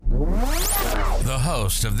The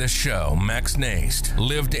host of this show, Max Naist,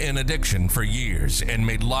 lived in addiction for years and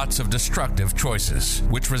made lots of destructive choices,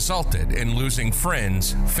 which resulted in losing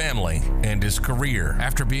friends, family, and his career.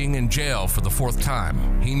 After being in jail for the fourth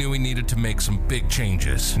time, he knew he needed to make some big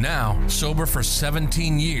changes. Now, sober for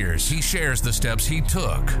 17 years, he shares the steps he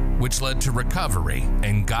took, which led to recovery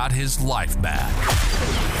and got his life back.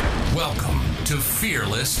 Welcome to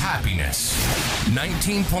Fearless Happiness.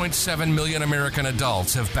 19.7 million American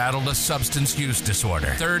adults have battled a substance use disorder.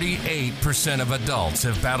 38% of adults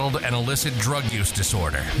have battled an illicit drug use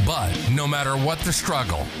disorder. But no matter what the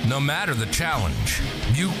struggle, no matter the challenge,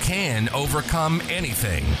 you can overcome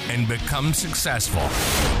anything and become successful.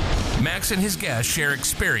 Max and his guests share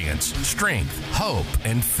experience, strength, hope,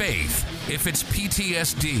 and faith. If it's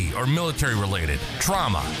PTSD or military related,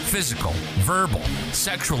 trauma, physical, verbal,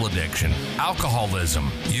 sexual addiction, alcoholism,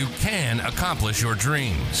 you can accomplish your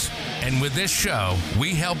dreams. And with this show,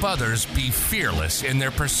 we help others be fearless in their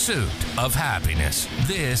pursuit of happiness.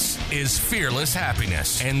 This is Fearless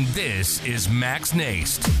Happiness, and this is Max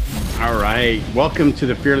Naist. All right. Welcome to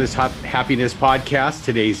the Fearless Happiness podcast.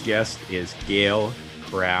 Today's guest is Gail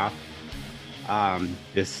Craft.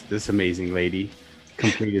 This amazing lady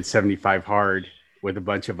completed 75 hard with a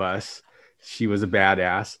bunch of us. She was a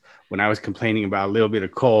badass. When I was complaining about a little bit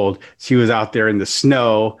of cold, she was out there in the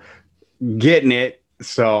snow getting it.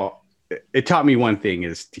 So it taught me one thing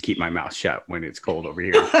is to keep my mouth shut when it's cold over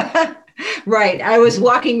here. Right. I was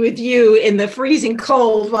walking with you in the freezing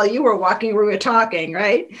cold while you were walking, we were talking,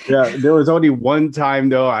 right? Yeah. There was only one time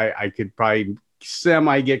though, I could probably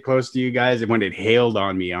semi get close to you guys. And when it hailed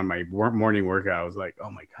on me on my morning workout, I was like, oh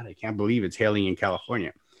my God, I can't believe it's hailing in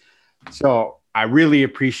California. So I really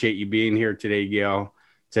appreciate you being here today, Gail.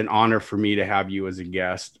 It's an honor for me to have you as a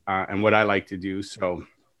guest and what I like to do. So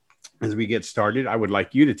as we get started, I would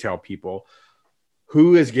like you to tell people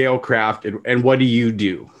who is Gail Craft and what do you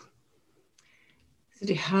do? So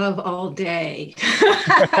do you have all day?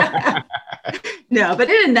 No, but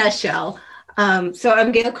in a nutshell, so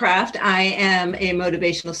I'm Gail Craft. I am a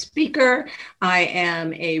motivational speaker. I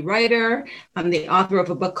am a writer. I'm the author of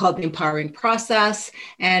a book called The Empowering Process,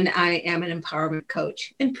 and I am an empowerment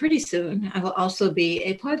coach. And pretty soon, I will also be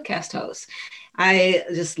a podcast host. I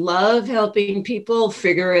just love helping people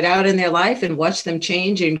figure it out in their life and watch them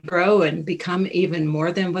change and grow and become even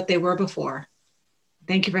more than what they were before.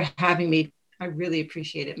 Thank you for having me. I really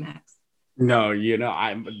appreciate it, Max. No,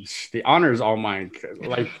 the honor is all mine.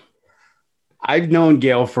 I've known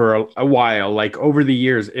Gail for a while, like over the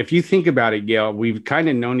years. If you think about it, Gail, we've kind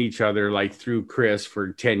of known each other like through Chris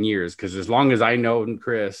for 10 years. Because as long as I know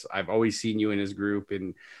Chris, I've always seen you in his group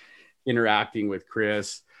and interacting with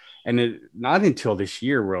Chris. And not until this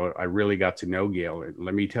year where I really got to know Gail. And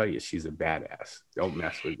let me tell you, she's a badass. Don't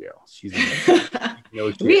mess with Gail. She's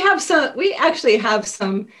we actually have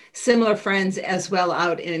some similar friends as well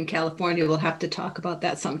out in California. We'll have to talk about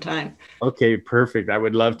that sometime. Okay, perfect. I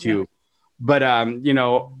would love to. Yeah. But, I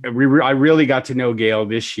really got to know Gail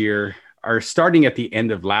this year, or starting at the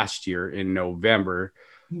end of last year in November,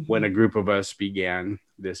 when a group of us began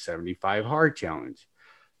this 75 Hard Challenge.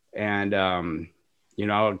 And,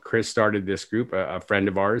 Chris started this group, a friend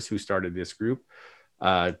of ours who started this group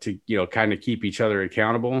to, kind of keep each other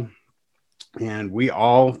accountable. And we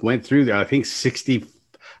all went through that. I think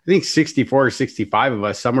 64 or 65 of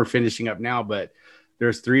us, some are finishing up now, but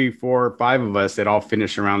there's 3, 4, 5 of us that all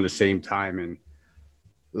finish around the same time. And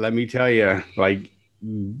let me tell you, like,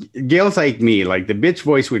 Gail's like me, like the bitch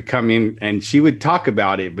voice would come in and she would talk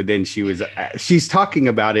about it, but then she's talking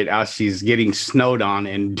about it as she's getting snowed on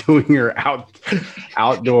and doing her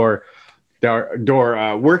outdoor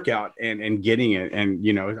workout and getting it. And,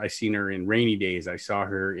 I seen her in rainy days. I saw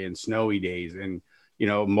her in snowy days and,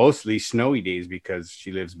 mostly snowy days because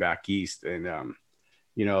she lives back east. And,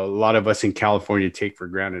 a lot of us in California take for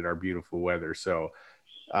granted our beautiful weather. So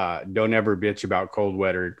don't ever bitch about cold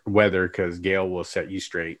weather because Gail will set you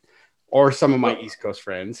straight. Or some of my East Coast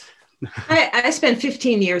friends. I spent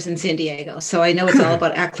 15 years in San Diego, so I know it's all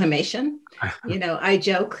about acclimation. I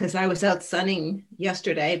joke because I was out sunning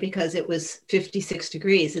yesterday because it was 56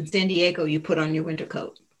 degrees. In San Diego, you put on your winter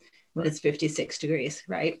coat when it's 56 degrees,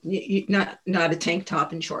 right? Not a tank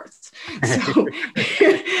top and shorts. So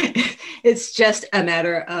it's just a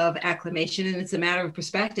matter of acclimation and it's a matter of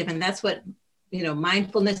perspective. And that's what,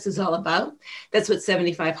 mindfulness is all about. That's what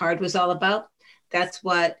 75 Hard was all about. That's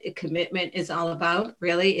what a commitment is all about.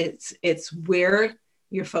 Really, it's where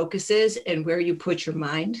your focus is and where you put your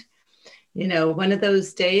mind. One of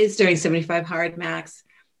those days during 75 Hard, Max,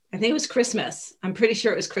 I think it was Christmas. I'm pretty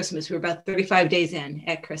sure it was Christmas. We were about 35 days in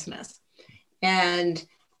at Christmas. And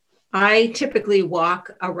I typically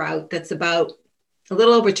walk a route that's about a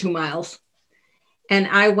little over 2 miles. And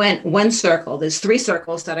I went one circle. There's 3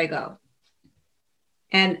 circles that I go.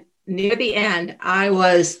 And near the end, I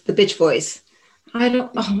was the bitch voice.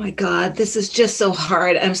 Oh my God, this is just so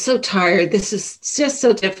hard. I'm so tired. This is just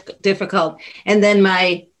so difficult. And then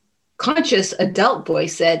my conscious adult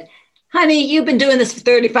voice said, honey, you've been doing this for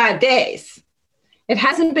 35 days. It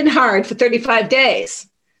hasn't been hard for 35 days.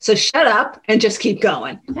 So shut up and just keep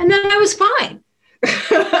going. And then I was fine.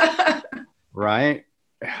 Right.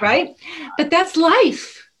 Right. But that's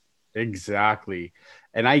life. Exactly.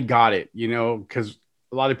 And I got it, because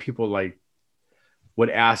a lot of people would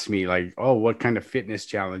ask me oh, what kind of fitness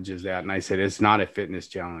challenge is that? And I said, it's not a fitness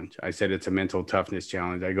challenge. I said, it's a mental toughness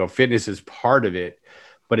challenge. I go, fitness is part of it,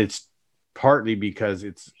 but it's partly because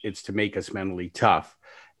it's to make us mentally tough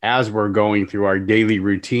as we're going through our daily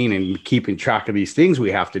routine and keeping track of these things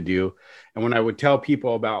we have to do. And when I would tell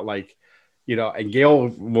people about and Gail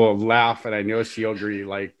will laugh, and I know she'll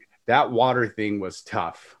agree, that water thing was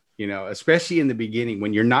tough, especially in the beginning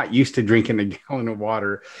when you're not used to drinking a gallon of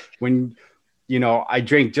water. When I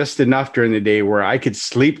drank just enough during the day where I could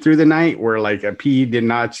sleep through the night, where a pee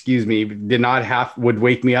would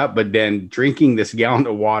wake me up. But then drinking this gallon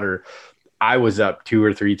of water, I was up 2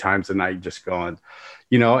 or 3 times a night just going,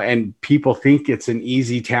 and people think it's an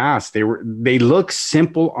easy task. They look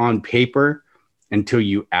simple on paper until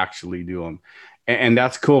you actually do them. And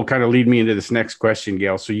that's cool. Kind of lead me into this next question,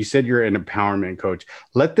 Gail. So you said you're an empowerment coach.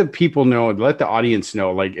 Let the people know, let the audience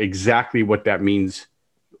know exactly what that means,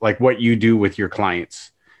 what you do with your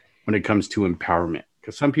clients when it comes to empowerment.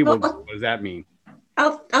 Because some people, what does that mean?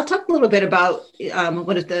 I'll talk a little bit about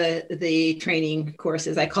what is the training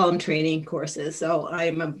courses. I call them training courses. So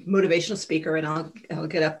I'm a motivational speaker, and I'll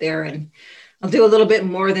get up there and I'll do a little bit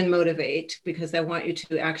more than motivate, because I want you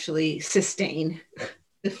to actually sustain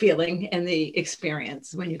the feeling and the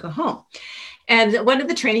experience when you go home. And one of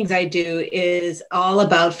the trainings I do is all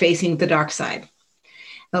about facing the dark side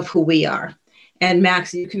of who we are. And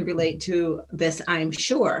Max, you can relate to this, I'm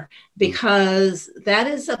sure, because that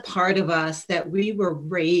is a part of us that we were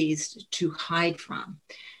raised to hide from.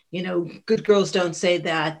 Good girls don't say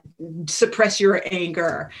that. Suppress your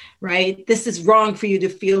anger, right? This is wrong for you to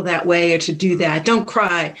feel that way or to do that. Don't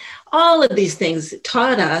cry. All of these things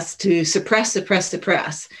taught us to suppress,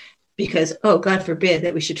 because, oh, God forbid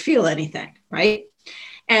that we should feel anything, right?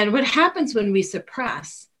 And what happens when we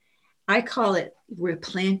suppress, I call it, we're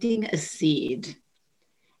planting a seed,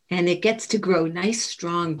 and it gets to grow nice,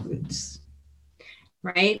 strong roots,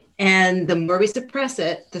 right? And the more we suppress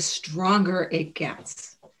it, the stronger it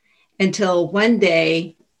gets, until one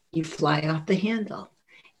day you fly off the handle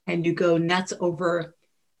and you go nuts over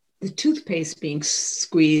the toothpaste being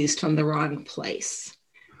squeezed from the wrong place,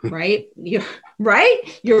 right?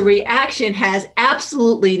 Your reaction has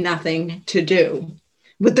absolutely nothing to do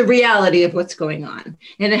with the reality of what's going on.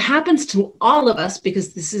 And it happens to all of us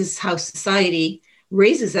because this is how society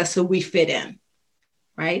raises us so we fit in,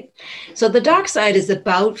 right? So the dark side is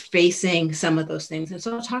about facing some of those things. And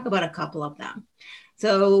so I'll talk about a couple of them.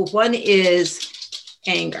 So one is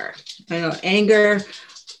anger. Anger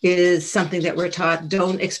is something that we're taught,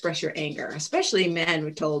 don't express your anger, especially men, we're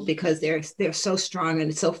told, because they're so strong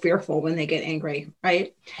and so fearful when they get angry,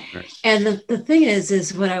 right? And the thing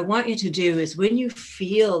is what I want you to do is when you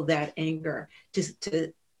feel that anger, just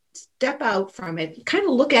to step out from it, kind of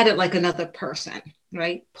look at it like another person,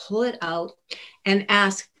 right? Pull it out and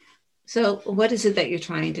ask, so what is it that you're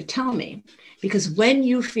trying to tell me? Because when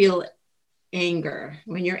you feel anger,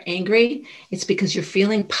 when you're angry, it's because you're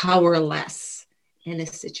feeling powerless in a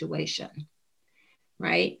situation,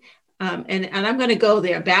 right? And I'm going to go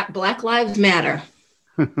there. Black Lives Matter,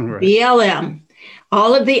 right. BLM,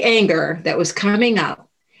 all of the anger that was coming up.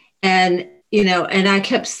 And, and I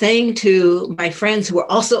kept saying to my friends who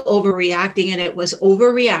were also overreacting, and it was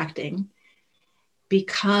overreacting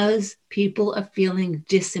because people are feeling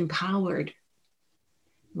disempowered,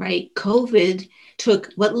 right? COVID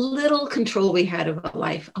took what little control we had of our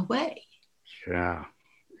life away. Yeah.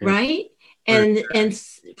 Right. And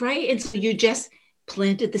so you just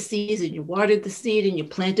planted the seeds and you watered the seed and you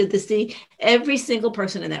planted the seed. Every single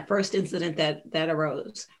person in that first incident that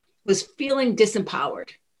arose was feeling disempowered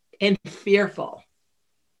and fearful.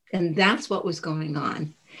 And that's what was going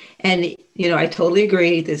on. And, I totally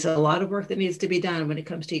agree. There's a lot of work that needs to be done when it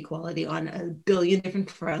comes to equality on a billion different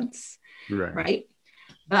fronts. Right.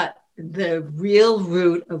 But the real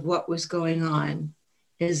root of what was going on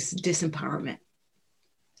is disempowerment.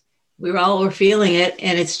 We all were feeling it,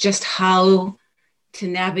 and it's just how to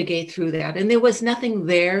navigate through that. And there was nothing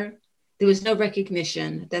there. There was no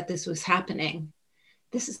recognition that this was happening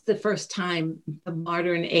this is the first time the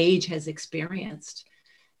modern age has experienced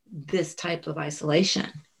this type of isolation,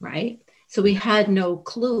 right? So we had no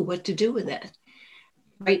clue what to do with it.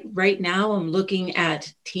 Right now, I'm looking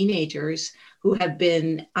at teenagers who have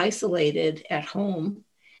been isolated at home,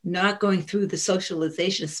 not going through the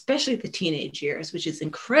socialization, especially the teenage years, which is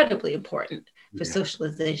incredibly important for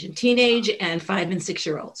socialization. Teenage and 5 and 6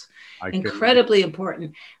 year olds, incredibly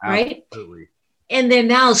important, right? Absolutely. And they're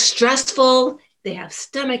now stressful. They have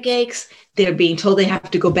stomach aches. They're being told they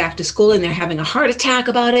have to go back to school and they're having a heart attack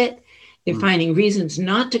about it. They're finding reasons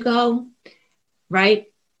not to go, right?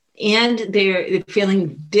 And they're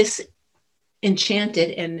feeling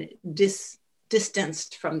disenchanted and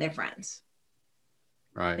distanced from their friends.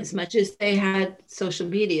 Right. As much as they had social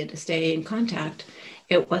media to stay in contact,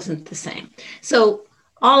 it wasn't the same. So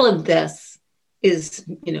all of this is,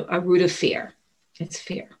 a root of fear. It's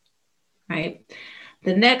fear, right?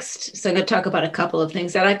 The next, so I'm going to talk about a couple of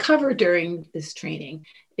things that I covered during this training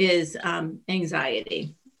is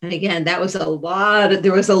anxiety. And again, there was a lot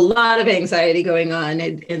of anxiety going on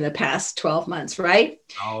in the past 12 months, right?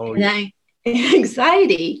 Oh, and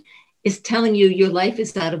anxiety is telling you your life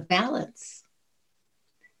is out of balance,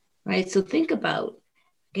 right? So think about,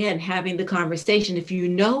 again, having the conversation. If you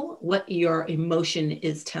know what your emotion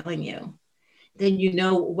is telling you, then you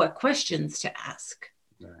know what questions to ask,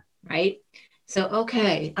 right? So,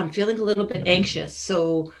 okay, I'm feeling a little bit anxious.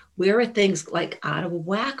 So where are things like out of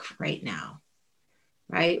whack right now?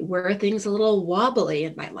 Right? Where are things a little wobbly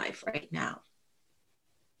in my life right now?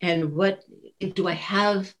 And what do I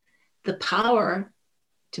have the power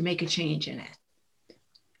to make a change in it?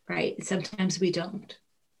 Right? Sometimes we don't.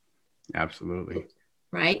 Absolutely.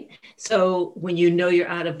 Right? So when you know you're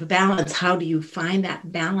out of balance, how do you find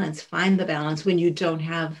that balance? Find the balance when you don't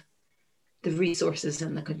have the resources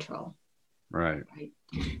and the control. Right.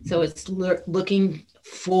 So it's looking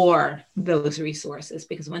for those resources,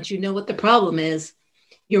 because once you know what the problem is,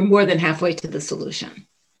 you're more than halfway to the solution.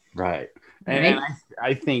 Right. And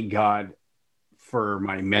I thank God for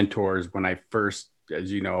my mentors when I first,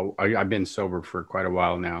 as you know, I've been sober for quite a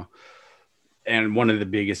while now. And one of the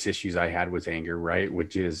biggest issues I had was anger, right?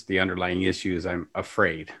 Which is the underlying issue is I'm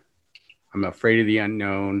afraid. I'm afraid of the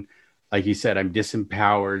unknown. Like you said, I'm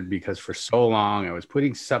disempowered because for so long I was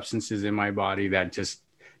putting substances in my body that just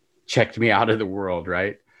checked me out of the world,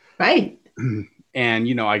 right? Right.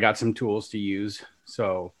 And, I got some tools to use.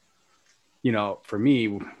 So, for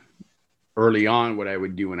me, early on, what I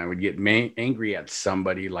would do when I would get angry at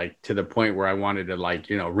somebody, like to the point where I wanted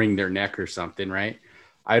to wring their neck or something, right?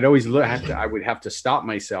 I'd always I would have to stop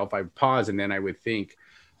myself. I'd pause and then I would think,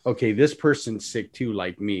 okay, this person's sick too,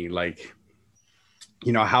 like me. Like,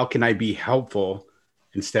 how can I be helpful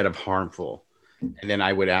instead of harmful? And then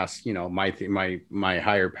I would ask, my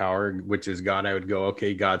higher power, which is God. I would go,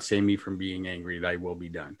 okay, God, save me from being angry. Thy will be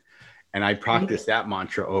done. And I practiced that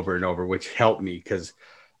mantra over and over, which helped me because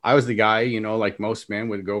I was the guy, like most men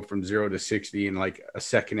would go from 0 to 60 in like a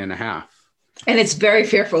second and a half. And it's very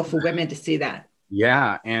fearful for women to see that.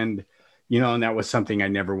 Yeah. And, and that was something I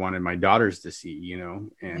never wanted my daughters to see,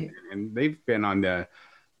 and they've been on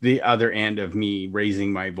the other end of me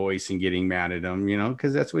raising my voice and getting mad at them,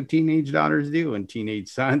 because that's what teenage daughters do and teenage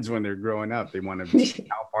sons when they're growing up. They want to see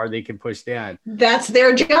how far they can push dad. That's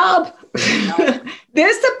their job.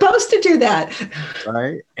 They're supposed to do that.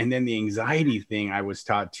 Right. And then the anxiety thing I was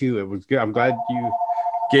taught too. It was good. I'm glad you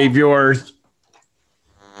gave your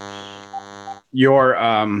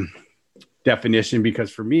definition, because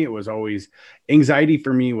for me, it was always anxiety.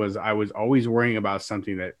 For me was I was always worrying about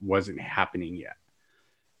something that wasn't happening yet.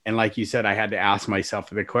 And like you said, I had to ask myself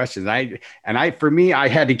the questions. For me, I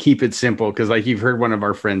had to keep it simple because, like you've heard one of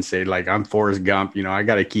our friends say, like I'm Forrest Gump. I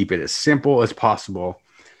got to keep it as simple as possible.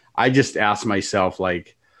 I just asked myself,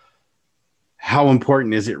 like, how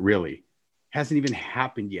important is it really? Hasn't even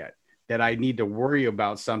happened yet that I need to worry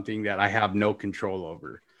about something that I have no control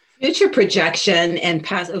over. Future projection and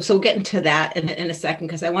past. So we'll get into that in a second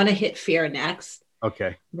because I want to hit fear next.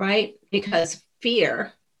 Okay. Right? Because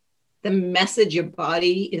fear, the message your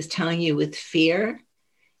body is telling you with fear,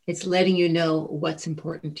 it's letting you know what's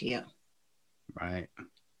important to you. Right.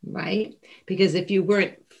 Right? Because if you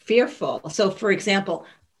weren't fearful, so for example,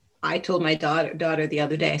 I told my daughter the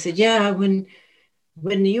other day, I said, yeah, when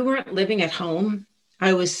you weren't living at home,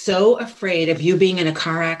 I was so afraid of you being in a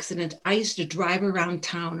car accident. I used to drive around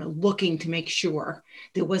town looking to make sure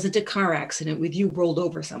there wasn't a car accident with you rolled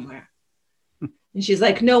over somewhere. And she's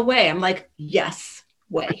like, no way. I'm like, yes,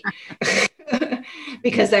 way.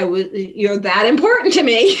 Because you're that important to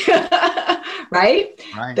me. Right?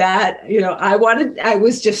 That, I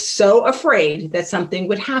was just so afraid that something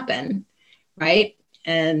would happen. Right.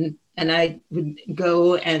 and I would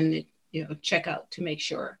go and, check out to make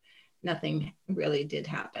sure nothing really did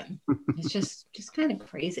happen. It's just kind of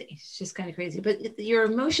crazy. It's just kind of crazy. But your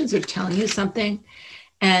emotions are telling you something.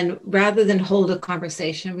 And rather than hold a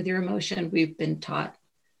conversation with your emotion, we've been taught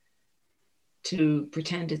to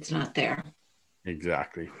pretend it's not there.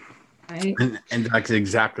 Exactly. Right. And that's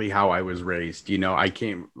exactly how I was raised. I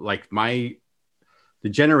came like the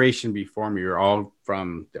generation before me are all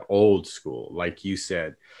from the old school. Like you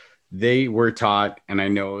said, they were taught, and I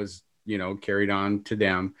know is, carried on to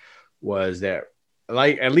them, was that,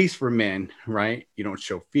 like, at least for men, right? You don't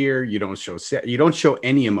show fear. You don't show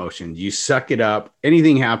any emotions. You suck it up.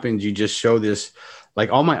 Anything happens, you just show this.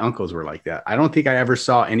 Like, all my uncles were like that. I don't think I ever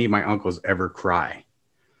saw any of my uncles ever cry.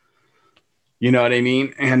 You know what I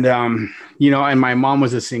mean? And, and my mom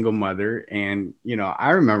was a single mother. And,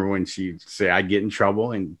 I remember when she'd say I'd get in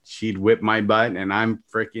trouble and she'd whip my butt and I'm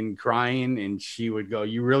freaking crying. And she would go,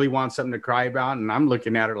 "You really want something to cry about?" And I'm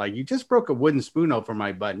looking at her like, "You just broke a wooden spoon over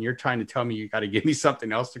my butt and you're trying to tell me you got to give me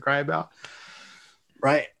something else to cry about."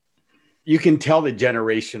 Right. You can tell the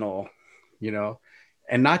generational,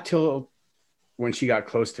 and not till when she got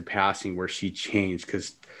close to passing where she changed,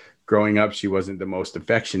 because growing up, she wasn't the most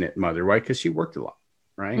affectionate mother, right? Because she worked a lot,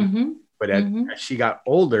 right? Mm-hmm. But as she got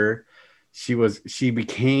older, she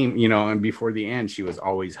became, and before the end, she was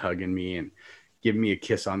always hugging me and giving me a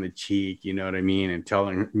kiss on the cheek, you know what I mean? And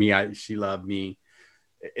telling me she loved me.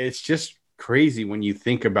 It's just crazy when you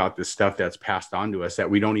think about the stuff that's passed on to us that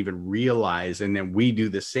we don't even realize. And then we do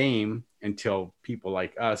the same until people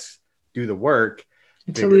like us do the work.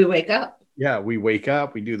 Until we wake up. Yeah, we wake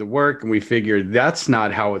up, we do the work, and we figure that's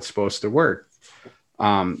not how it's supposed to work.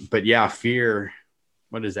 But yeah, fear,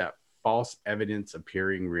 what is that? False evidence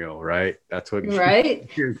appearing real, right? That's what. Right.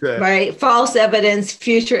 Right. False evidence,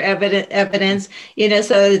 future evidence.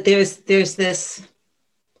 So there's this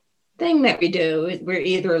thing that we do. We're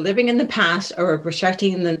either living in the past or we're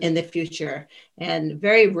projecting in the future, and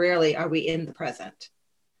very rarely are we in the present.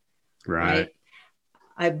 Right.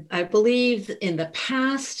 I believe in the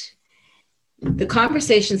past. The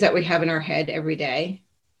conversations that we have in our head every day.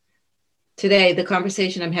 Today, the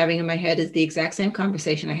conversation I'm having in my head is the exact same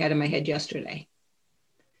conversation I had in my head yesterday.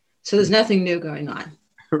 So there's nothing new going on.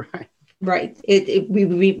 Right. Right. We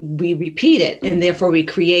repeat it, and therefore we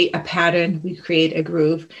create a pattern, we create a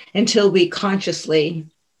groove until we consciously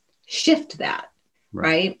shift that.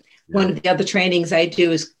 Right. Yeah. One of the other trainings I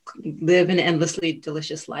do is live an endlessly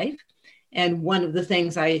delicious life. And one of the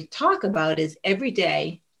things I talk about is every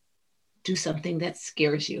day, do something that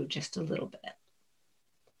scares you just a little bit,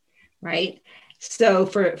 right? So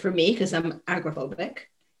for me, because I'm agoraphobic,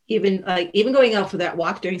 even going out for that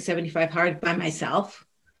walk during 75 hard by myself,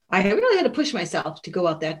 I really had to push myself to go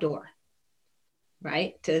out that door,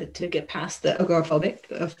 right? To get past the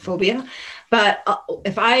agoraphobia. But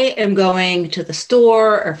if I am going to the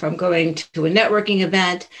store or if I'm going to a networking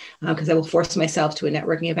event, because I will force myself to a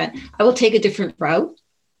networking event, I will take a different route,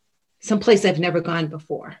 someplace I've never gone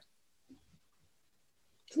before.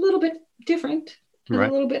 It's a little bit different, right.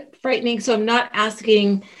 A little bit frightening. So I'm not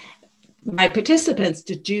asking my participants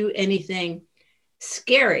to do anything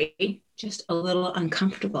scary, just a little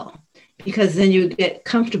uncomfortable, because then you get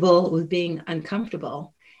comfortable with being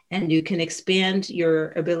uncomfortable and you can expand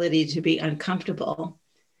your ability to be uncomfortable.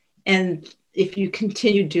 And if you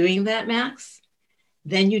continue doing that, Max,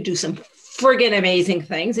 then you do some friggin' amazing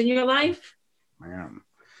things in your life. Man.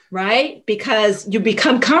 Right? Because you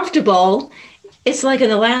become comfortable. It's like an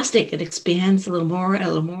elastic. It expands a little more, a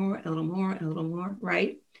little more, a little more, a little more,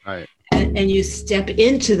 right? Right. And you step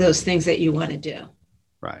into those things that you want to do.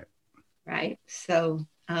 Right. Right. So,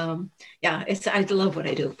 I love what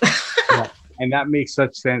I do. Yeah. And that makes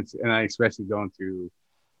such sense. And I especially going through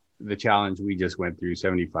the challenge we just went through,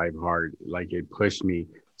 75 hard, like it pushed me.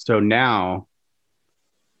 So now,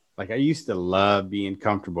 like I used to love being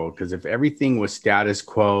comfortable because if everything was status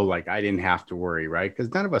quo, like I didn't have to worry, right?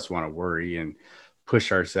 Because none of us want to worry and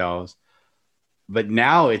push ourselves. But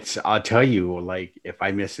now I'll tell you, like if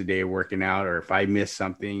I miss a day of working out or if I miss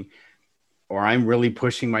something or I'm really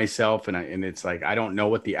pushing myself and it's like, I don't know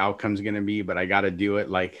what the outcome's going to be, but I got to do it.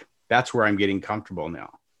 Like that's where I'm getting comfortable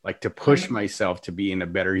now, like to push myself to being a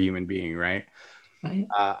better human being. Right.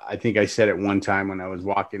 I think I said it one time when I was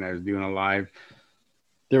walking, I was doing a live.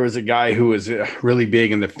 There was a guy who was really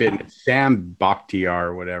big in the fitness, Sam Bakhtiar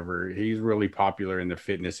or whatever. He's really popular in the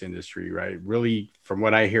fitness industry, right? Really, from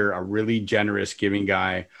what I hear, a really generous, giving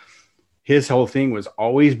guy. His whole thing was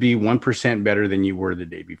always be 1% better than you were the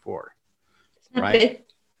day before, right?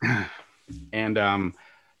 And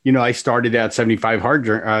I started that 75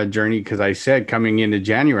 hard journey because I said coming into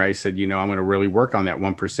January, I said, I'm going to really work on that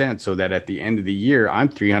 1% so that at the end of the year, I'm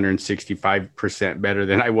 365% better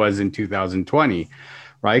than I was in 2020,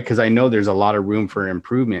 right? Because I know there's a lot of room for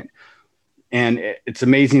improvement. And it's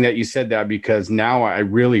amazing that you said that, because now I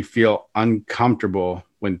really feel uncomfortable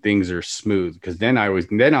when things are smooth, because then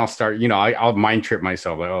I'll start, I'll mind trip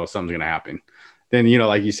myself like, oh, something's going to happen. Then,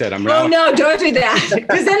 like you said, oh no, don't do that,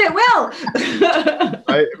 because then it will.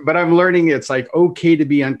 But I'm learning it's like okay to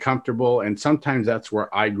be uncomfortable. And sometimes that's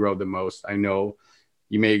where I grow the most. I know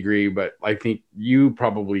you may agree, but I think you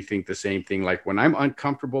probably think the same thing. Like when I'm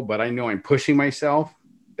uncomfortable, but I know I'm pushing myself,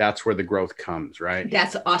 that's where the growth comes, right?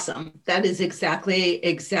 That's awesome. That is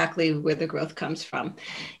exactly where the growth comes from.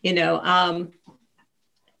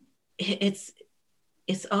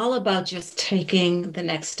 It's all about just taking the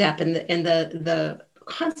next step. And the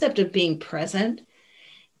concept of being present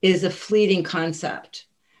is a fleeting concept.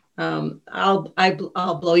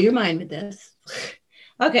 I'll blow your mind with this.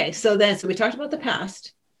 Okay, so we talked about the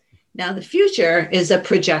past. Now the future is a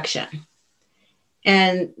projection.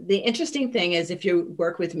 And the interesting thing is, if you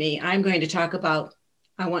work with me, I'm going to talk about,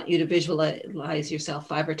 I want you to visualize yourself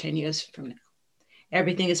 5 or 10 years from now.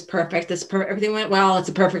 Everything is perfect. Everything went well. It's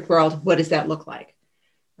a perfect world. What does that look like?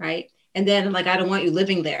 Right. And then I'm like, I don't want you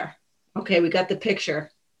living there. Okay, we got the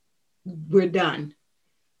picture. We're done.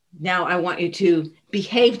 Now I want you to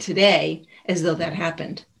behave today as though that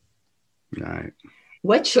happened. Right.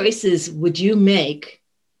 What choices would you make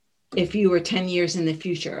if you were 10 years in the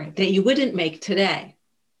future that you wouldn't make today?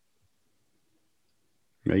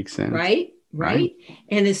 Makes sense. Right?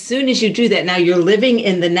 And as soon as you do that, now you're living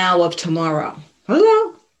in the now of tomorrow.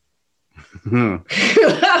 Hello?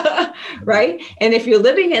 Right? And if you're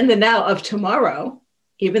living in the now of tomorrow,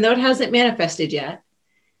 even though it hasn't manifested yet,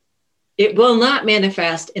 it will not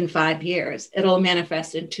manifest in 5 years. It'll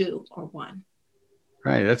manifest in 2 or 1.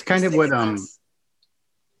 Right. That's kind of what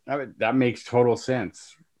that makes total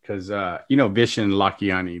sense, because Vishen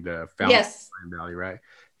Lakhiani, the founder of Pine Valley, right?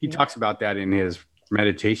 He talks about that in his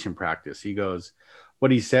meditation practice. He goes,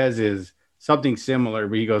 what he says is something similar,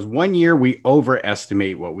 but he goes, 1 year we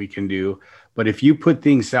overestimate what we can do. But if you put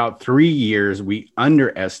things out 3 years, we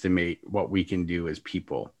underestimate what we can do as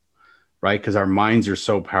people, right? Because our minds are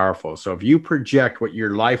so powerful. So if you project what your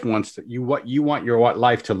life what you want your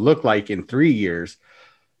life to look like in 3 years,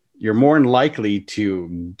 you're more than likely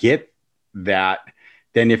to get that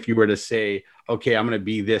than if you were to say, okay, I'm going to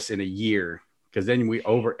be this in a year. Because then we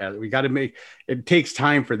got to make, it takes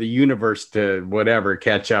time for the universe to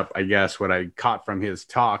catch up, I guess, what I caught from his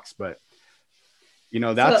talks. But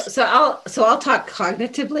that's so I'll talk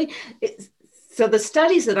cognitively. So the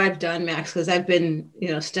studies that I've done, Max, because I've been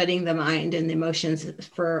studying the mind and the emotions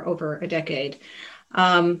for over a decade.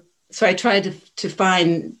 So I tried to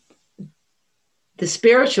find the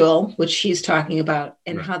spiritual, which he's talking about,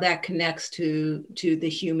 and how that connects to the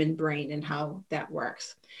human brain and how that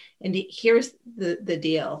works. And here's the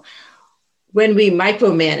deal. When we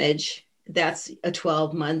micromanage, that's a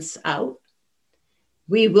 12 months out,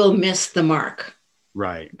 we will miss the mark.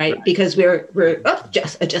 Right. Because we're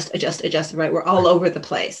adjust, right? We're all over the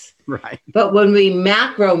place. Right. But when we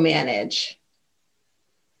macro manage,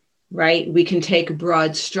 right, we can take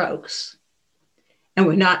broad strokes, and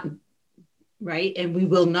we're not, right? And we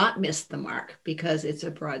will not miss the mark because it's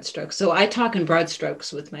a broad stroke. So I talk in broad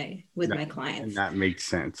strokes with my clients. And that makes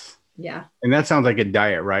sense. Yeah. And that sounds like a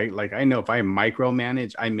diet, right? Like I know if I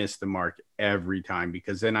micromanage, I miss the mark every time,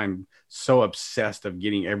 because then I'm so obsessed of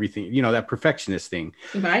getting everything, that perfectionist thing.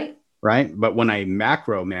 Right. Right. But when I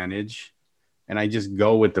macro manage and I just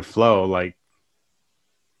go with the flow, like,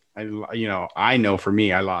 I know for me,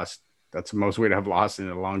 that's the most weight I've lost in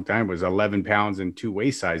a long time, was 11 pounds in 2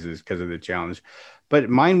 waist sizes because of the challenge. But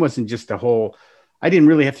mine wasn't just I didn't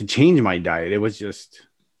really have to change my diet. It was just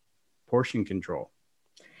portion control.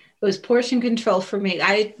 It was portion control for me.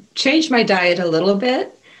 I changed my diet a little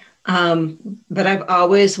bit, but I've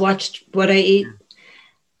always watched what I eat.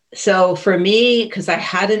 So for me, because I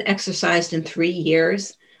hadn't exercised in 3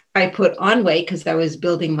 years, I put on weight because I was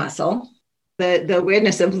building muscle. The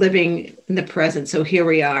awareness of living in the present. So here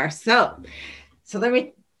we are. So let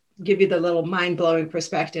me give you the little mind-blowing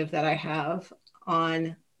perspective that I have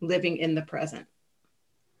on living in the present.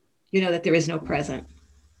 That there is no present.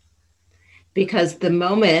 Because the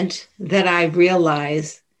moment that I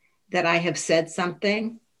realize that I have said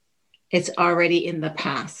something, it's already in the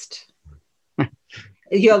past.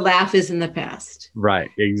 Your laugh is in the past. Right,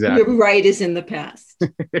 exactly. Your right is in the past.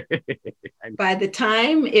 By the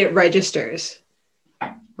time it registers,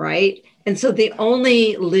 right? And so the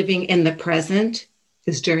only living in the present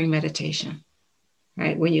is during meditation,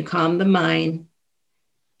 right? When you calm the mind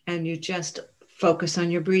and you just focus on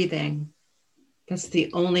your breathing, that's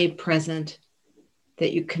the only present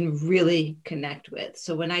that you can really connect with.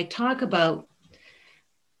 So when I talk about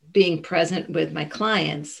being present with my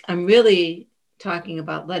clients, I'm really talking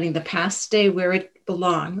about letting the past stay where it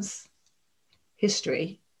belongs,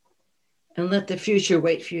 history, and let the future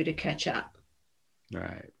wait for you to catch up.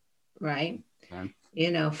 Right. Right. Okay. You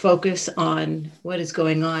know, focus on what is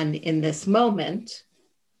going on in this moment,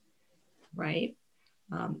 right?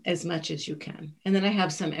 As much as you can. And then I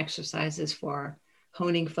have some exercises for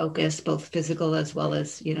honing focus, both physical as well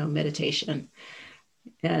as, you know, meditation.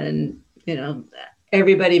 And, you know,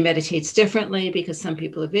 everybody meditates differently because some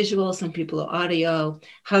people are visual, some people are audio.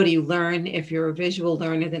 How do you learn? If you're a visual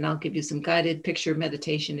learner, then I'll give you some guided picture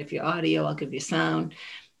meditation. If you're audio, I'll give you sound.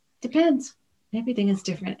 Depends. Everything is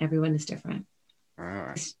different. Everyone is different. All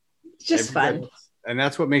right. It's just fun. And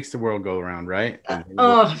that's what makes the world go around, right?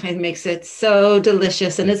 It makes it so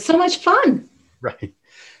delicious and it's so much fun. Right.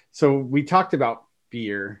 So we talked about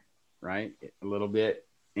fear, right? A little bit.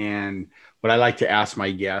 And what I like to ask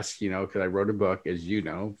my guests, you know, because I wrote a book, as you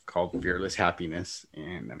know, called Fearless Happiness.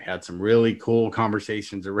 And I've had some really cool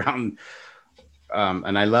conversations around,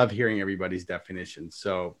 and I love hearing everybody's definition.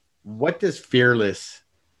 So what does fearless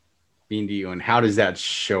mean to you and how does that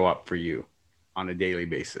show up for you on a daily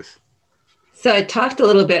basis? So I talked a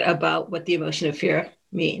little bit about what the emotion of fear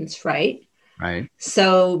means, right? Right.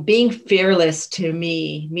 So being fearless to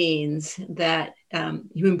me means that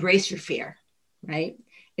you embrace your fear, right?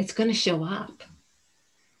 It's going to show up,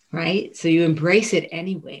 right? So you embrace it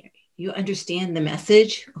anyway. You understand the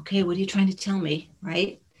message. Okay, what are you trying to tell me,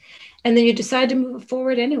 right? And then you decide to move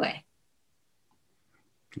forward anyway.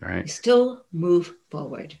 Right. You still move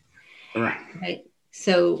forward, right?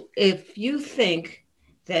 So if you think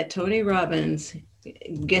that Tony Robbins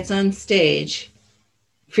gets on stage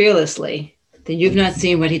fearlessly, then you've not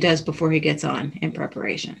seen what he does before he gets on in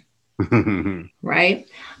preparation, right?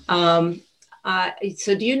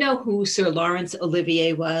 So do you know who Sir Laurence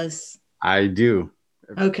Olivier was? I do.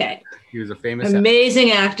 Okay. He was a famous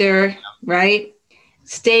amazing actor, right?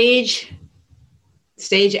 Stage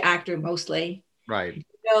actor mostly. Right. You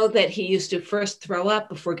know that he used to first throw up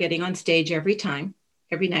before getting on stage every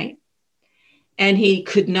night. And he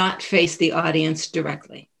could not face the audience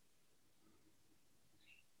directly.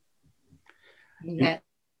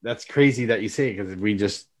 That's crazy that you say it because we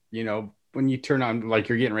just, you know, when you turn on, like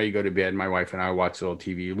you're getting ready to go to bed, my wife and I watch a little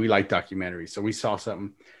TV. We like documentaries. So we saw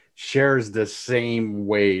something, shares the same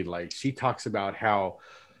way. Like she talks about how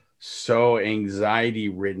so anxiety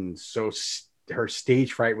ridden, her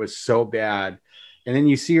stage fright was so bad. And then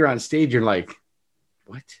you see her on stage, you're like,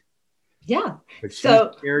 what? Yeah. But she's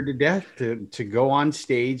scared to death to go on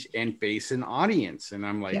stage and face an audience. And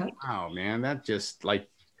I'm like, wow, man,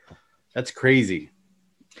 that's crazy.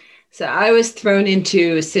 So I was thrown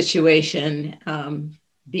into a situation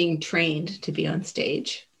being trained to be on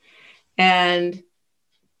stage. And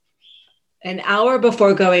an hour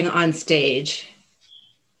before going on stage,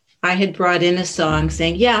 I had brought in a song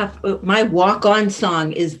saying, yeah, my walk-on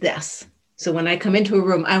song is this. So when I come into a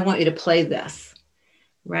room, I want you to play this,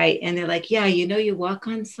 right? And they're like, yeah, you know your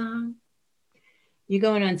walk-on song? You're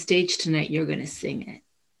going on stage tonight, you're going to sing it.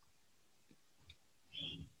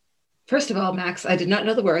 First of all, Max, I did not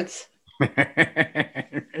know the words.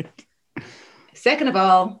 Second of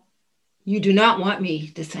all, you do not want me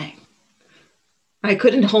to sing. I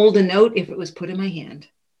couldn't hold a note if it was put in my hand.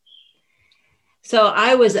 So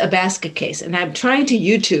I was a basket case and I'm trying to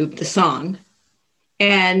YouTube the song.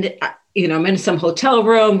 And, you know, I'm in some hotel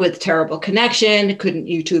room with terrible connection, couldn't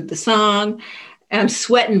YouTube the song. And I'm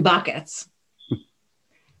sweating buckets.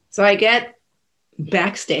 So I get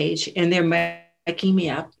backstage and they're miking me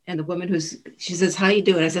up. And the woman she says, how you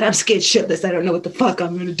doing? I said, I'm scared shitless. I don't know what the fuck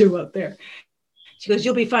I'm going to do up there. She goes,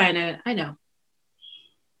 you'll be fine. I know.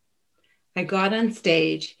 I got on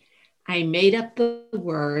stage. I made up the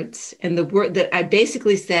words and the word that I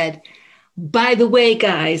basically said, by the way,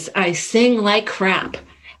 guys, I sing like crap.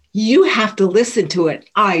 You have to listen to it.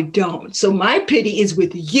 I don't. So my pity is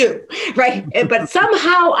with you, right? But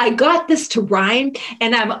somehow I got this to rhyme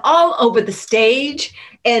and I'm all over the stage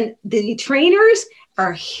and the trainers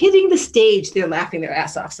are hitting the stage. They're laughing their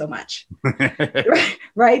ass off so much,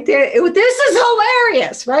 right there. This is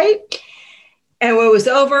hilarious, right? And when it was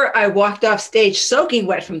over, I walked off stage soaking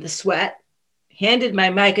wet from the sweat, handed my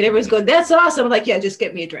mic and everyone's going, that's awesome. I'm like, yeah, just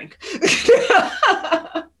get me a drink.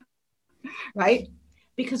 Right?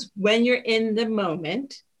 Because when you're in the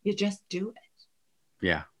moment, you just do it.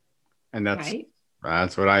 Yeah. And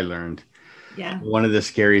that's what I learned. Yeah. One of the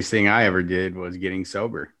scariest thing I ever did was getting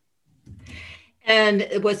sober. And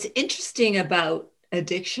what's interesting about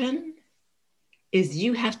addiction is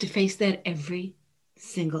you have to face that every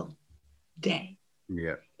single day.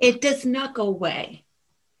 Yeah. It does not go away.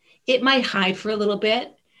 It might hide for a little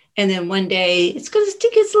bit, and then one day it's going to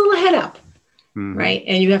stick its little head up, right?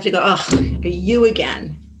 And you have to go, oh, you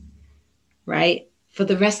again, right? For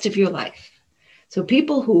the rest of your life. So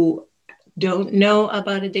people who don't know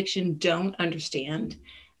about addiction don't understand.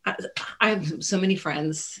 I have so many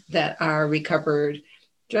friends that are recovered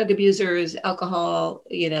drug abusers, alcohol,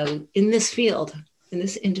 in this field, in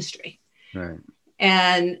this industry. Right.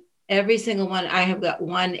 And every single one, I have got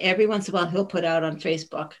one, every once in a while he'll put out on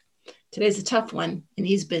Facebook, today's a tough one. And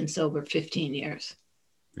he's been sober 15 years.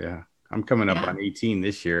 Yeah. I'm coming up on 18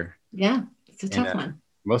 this year. Yeah. It's a tough one.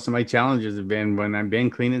 Most of my challenges have been when I've been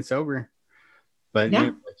clean and sober. But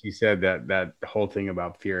like you said, that whole thing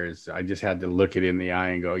about fear is I just had to look it in the eye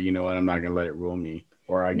and go, you know what? I'm not going to let it rule me.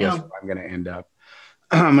 Or I guess I'm going to end up,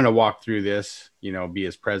 I'm going to walk through this, be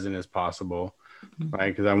as present as possible.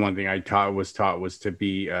 Right. Because one thing I was taught was to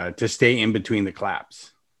be, to stay in between the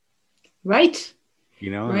claps. Right.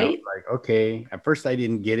 And I was like, okay. At first I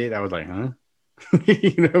didn't get it. I was like, huh? What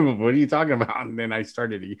are you talking about? And then I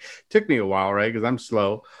started, it took me a while, right? Because I'm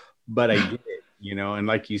slow, but I did it, and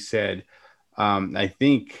like you said, I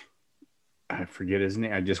think I forget his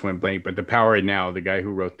name. I just went blank, but The Power of Now, the guy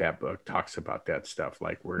who wrote that book talks about that stuff.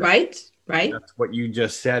 Like right. That's what you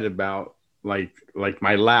just said about like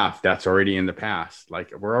my laugh. That's already in the past.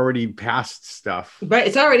 Like we're already past stuff. Right.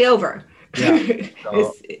 It's already over. Yeah.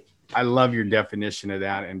 So I love your definition of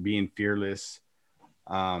that and being fearless.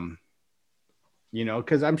 Because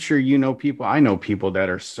I'm sure I know people that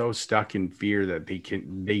are so stuck in fear that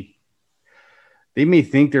they may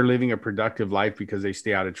think they're living a productive life because they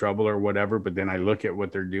stay out of trouble or whatever. But then I look at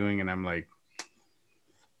what they're doing and I'm like,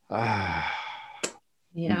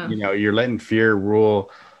 you're letting fear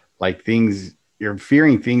rule like things. You're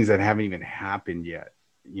fearing things that haven't even happened yet,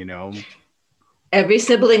 Every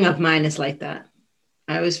sibling of mine is like that.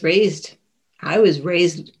 I was raised,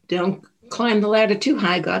 don't climb the ladder too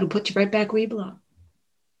high. God will put you right back where you belong.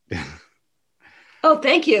 Oh,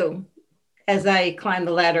 thank you. As I climb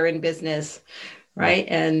the ladder in business, right?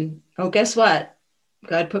 And guess what?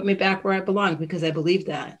 God put me back where I belong because I believe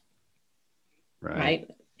that. Right.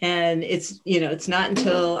 And it's, it's not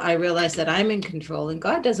until I realize that I'm in control and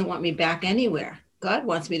God doesn't want me back anywhere. God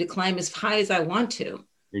wants me to climb as high as I want to.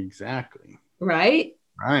 Exactly. Right.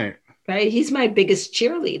 He's my biggest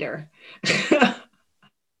cheerleader.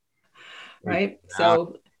 Right.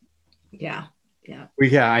 So, yeah.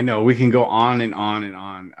 I know we can go on and on and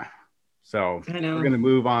on. So I know. We're going to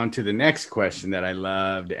move on to the next question that I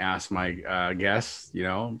love to ask my guests,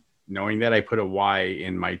 knowing that I put a Y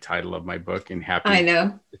in my title of my book and happy. I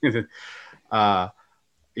know. I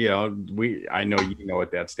know you know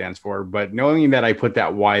what that stands for, but knowing that I put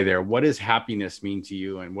that Y there, what does happiness mean to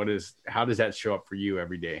you? And how does that show up for you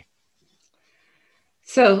every day?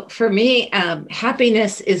 So for me,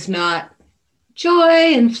 happiness is not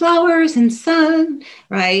joy and flowers and sun,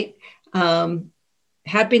 right?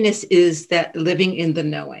 Happiness is that living in the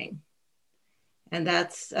knowing. And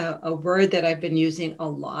that's a word that I've been using a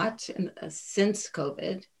lot since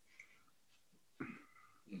COVID,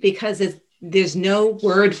 because there's no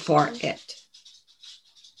word for it,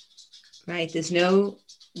 right? There's no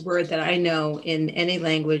word that I know in any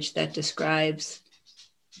language that describes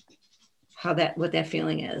what that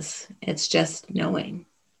feeling is. It's just knowing,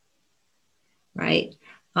 right?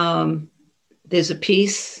 There's a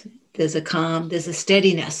peace, there's a calm, there's a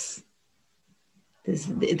steadiness,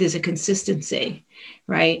 there's a consistency,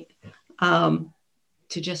 right? To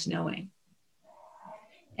just knowing.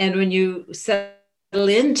 And when you settle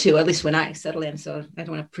into, at least when I settle in, so I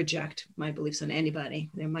don't want to project my beliefs on anybody,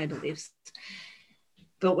 they're my beliefs.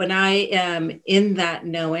 But when I am in that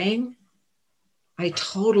knowing, I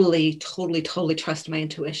totally trust my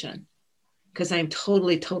intuition because I'm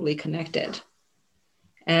totally connected.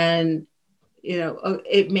 And,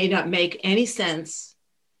 it may not make any sense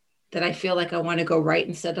that I feel like I want to go right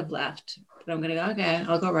instead of left, but I'm going to go, okay,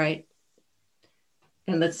 I'll go right.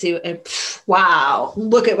 And let's see. Wow.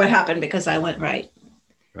 Look at what happened because I went right.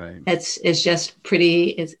 Right. It's just pretty,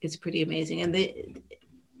 it's pretty amazing. And the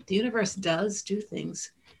universe does do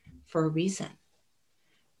things for a reason,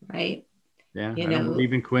 right? Yeah, I don't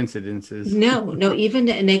believe in coincidences. No, even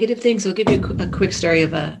negative things. I'll give you a quick story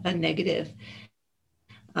of a negative.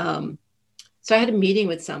 So I had a meeting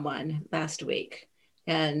with someone last week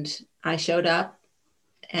and I showed up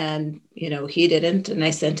and, he didn't. And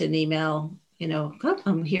I sent an email, oh,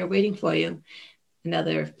 I'm here waiting for you.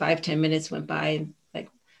 Another 5-10 minutes went by and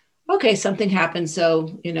like, okay, something happened.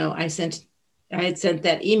 So, I sent I had sent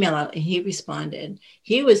that email out and he responded.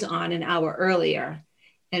 He was on an hour earlier.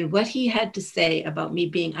 And what he had to say about me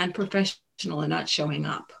being unprofessional and not showing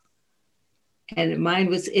up. And mine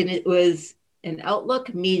was, and it was an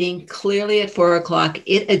Outlook meeting clearly at 4:00.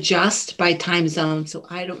 It adjusts by time zone. So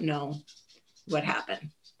I don't know what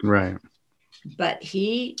happened. Right. But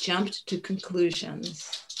he jumped to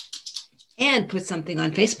conclusions and put something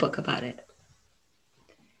on Facebook about it.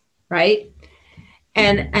 Right.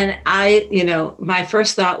 And I, my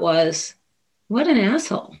first thought was, what an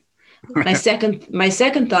asshole. My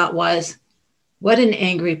second thought was, what an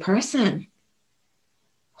angry person.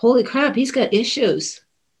 Holy crap, he's got issues.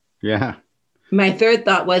 Yeah. My third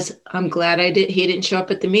thought was, I'm glad he didn't show up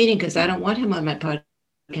at the meeting because I don't want him on my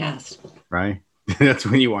podcast. Right. That's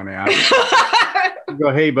when you want to ask. You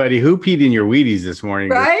go, hey, buddy, who peed in your Wheaties this morning?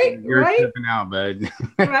 Right. You're right. stepping out, bud.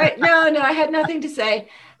 Right. No, I had nothing to say,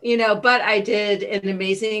 but I did an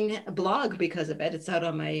amazing blog because of it. It's out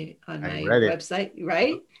on my website.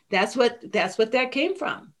 Right. That's what that came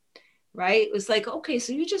from. Right. It was like, okay,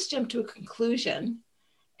 so you just jumped to a conclusion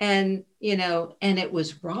and it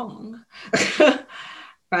was wrong.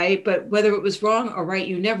 Right. But whether it was wrong or right,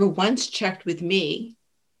 you never once checked with me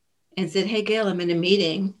and said, hey, Gail, I'm in a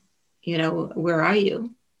meeting. Where are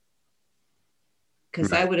you?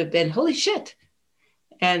 Because I would have been, holy shit.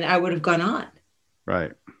 And I would have gone on.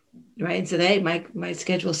 Right. Right. And said, hey, my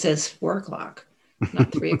schedule says 4:00,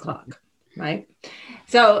 not 3:00. Right.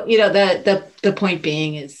 So, the point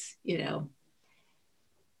being is, the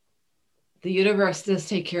universe does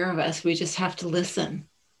take care of us. We just have to listen.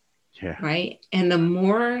 Yeah. Right. And the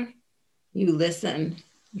more you listen,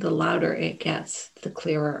 the louder it gets, the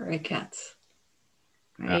clearer it gets.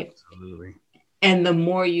 Right. Absolutely. And the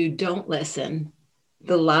more you don't listen,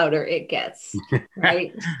 the louder it gets.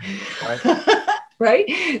 Right. Right.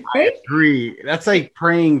 I agree. That's like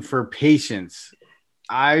praying for patience.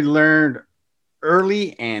 I learned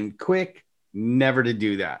early and quick never to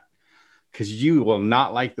do that, because you will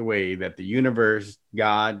not like the way that the universe,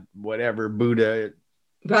 God, whatever, Buddha,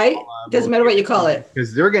 right? Doesn't matter what you call it,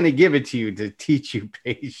 because they're going to give it to you to teach you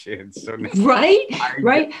patience. So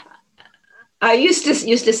right. I used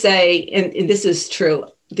to say, and this is true,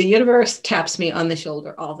 the universe taps me on the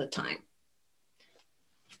shoulder all the time.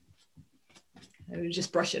 I would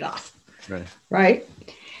just brush it off. Right.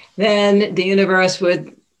 Then the universe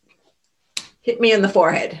would hit me in the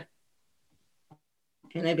forehead.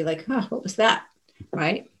 And I'd be like, oh, what was that?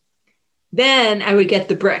 Right. Then I would get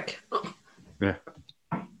the brick. Yeah.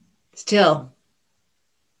 Still,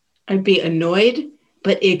 I'd be annoyed,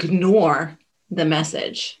 but ignore the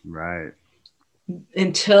message. Right.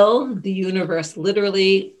 Until the universe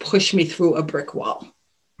literally pushed me through a brick wall.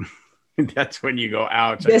 That's when you go,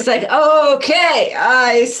 ouch. It's like, okay,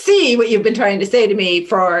 I see what you've been trying to say to me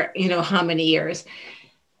for, how many years.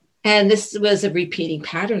 And this was a repeating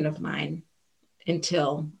pattern of mine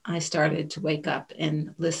until I started to wake up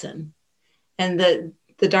and listen. And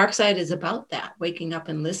the dark side is about that, waking up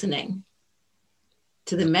and listening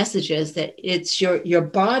to the messages that it's your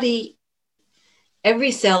body.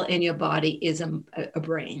 Every cell in your body is a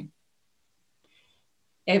brain.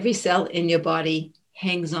 Every cell in your body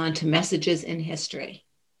hangs on to messages in history.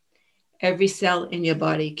 Every cell in your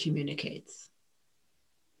body communicates.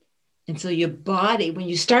 And so your body, when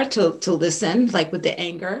you start to listen, like with the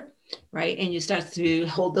anger, right, and you start to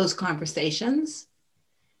hold those conversations,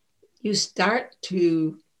 you start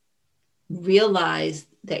to realize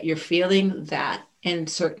that you're feeling that in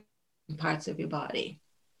certain parts of your body.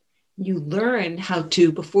 You learn how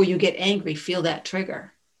to, before you get angry, feel that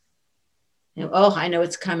trigger. Oh, I know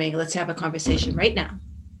it's coming. Let's have a conversation right now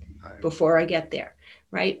before I get there,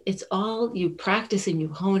 right? It's all you practice and you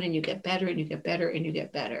hone and you get better and you get better and you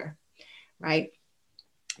get better, right?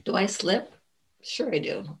 Do I slip? Sure I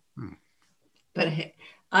do. But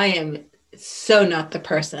I am so not the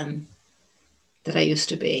person that I used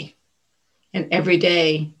to be. And every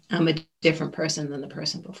day I'm a different person than the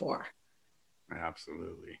person before.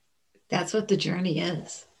 Absolutely. That's what the journey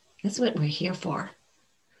is. That's what we're here for.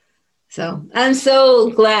 So I'm so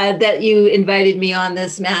glad that you invited me on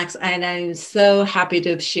this, Max. And I'm so happy to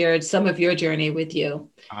have shared some of your journey with you.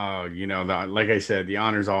 Oh, like I said, the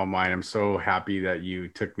honor's all mine. I'm so happy that you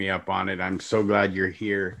took me up on it. I'm so glad you're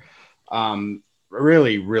here.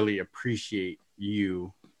 Really, really appreciate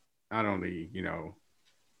you. Not only,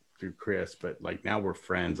 through Chris, but like now we're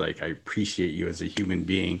friends. Like I appreciate you as a human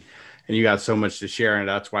being. And you got so much to share. And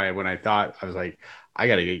that's why when I thought, I was like, I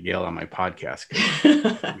got to get Gail on my podcast.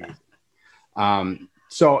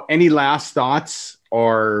 So any last thoughts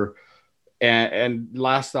and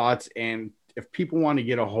last thoughts and if people want to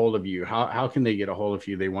get a hold of you, how can they get a hold of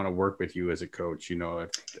you? They want to work with you as a coach,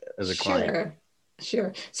 as a client.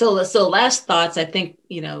 Sure. So last thoughts, I think,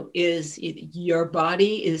 is your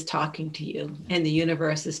body is talking to you and the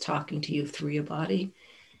universe is talking to you through your body.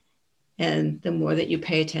 And the more that you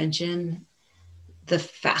pay attention, the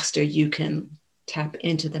faster you can tap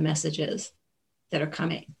into the messages that are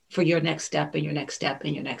coming for your next step and your next step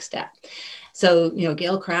and your next step. So,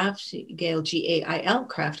 Gail Kraft, Gail, Gail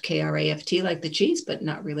Kraft, Kraft, like the cheese, but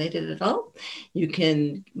not related at all.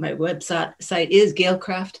 My website is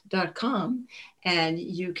gailkraft.com, and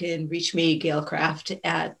you can reach me, Gail Kraft,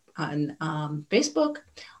 on Facebook,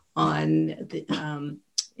 on the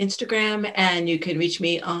Instagram, and you can reach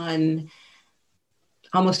me on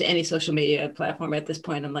almost any social media platform at this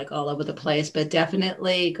point. I'm like all over the place, but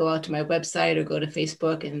definitely go out to my website or go to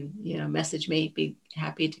Facebook and, message me. Be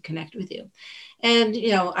happy to connect with you. And,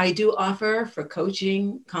 I do offer for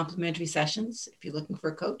coaching complimentary sessions. If you're looking for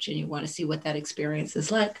a coach and you want to see what that experience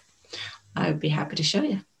is like, I'd be happy to show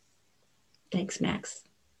you. Thanks, Max.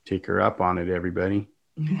 Take her up on it, everybody.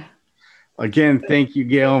 Again, thank you,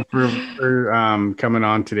 Gail, for coming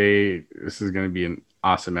on today. This is going to be an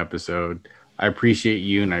awesome episode. I appreciate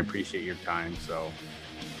you and I appreciate your time. So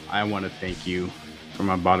I want to thank you from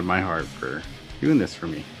the bottom of my heart for doing this for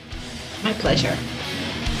me. My pleasure.